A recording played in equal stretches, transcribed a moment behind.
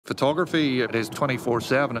Photography, it is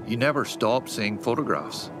 24/7. You never stop seeing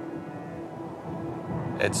photographs.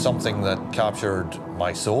 It's something that captured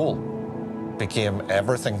my soul, became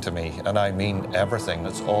everything to me, and I mean everything.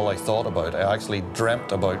 It's all I thought about. I actually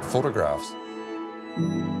dreamt about photographs.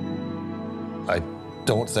 I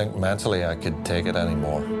don't think mentally I could take it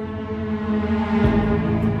anymore.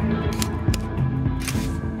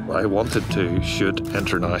 I wanted to shoot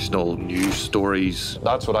international news stories.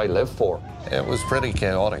 That's what I live for. It was pretty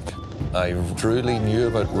chaotic. I truly knew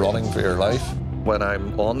about running for your life. When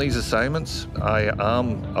I'm on these assignments, I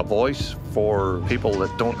am a voice for people that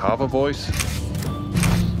don't have a voice.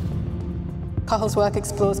 Cahill's work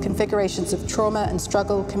explores configurations of trauma and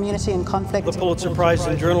struggle, community and conflict. The Pulitzer Prize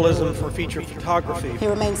in Journalism for feature photography. He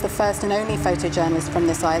remains the first and only photojournalist from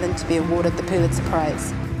this island to be awarded the Pulitzer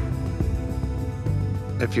Prize.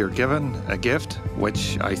 If you're given a gift,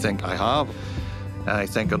 which I think I have, I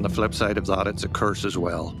think on the flip side of that, it's a curse as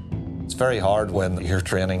well. It's very hard when you're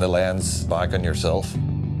training the lens back on yourself.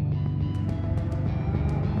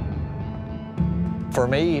 For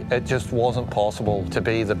me, it just wasn't possible to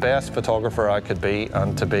be the best photographer I could be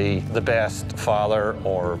and to be the best father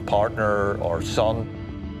or partner or son.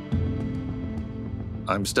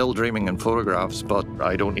 I'm still dreaming in photographs, but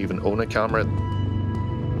I don't even own a camera.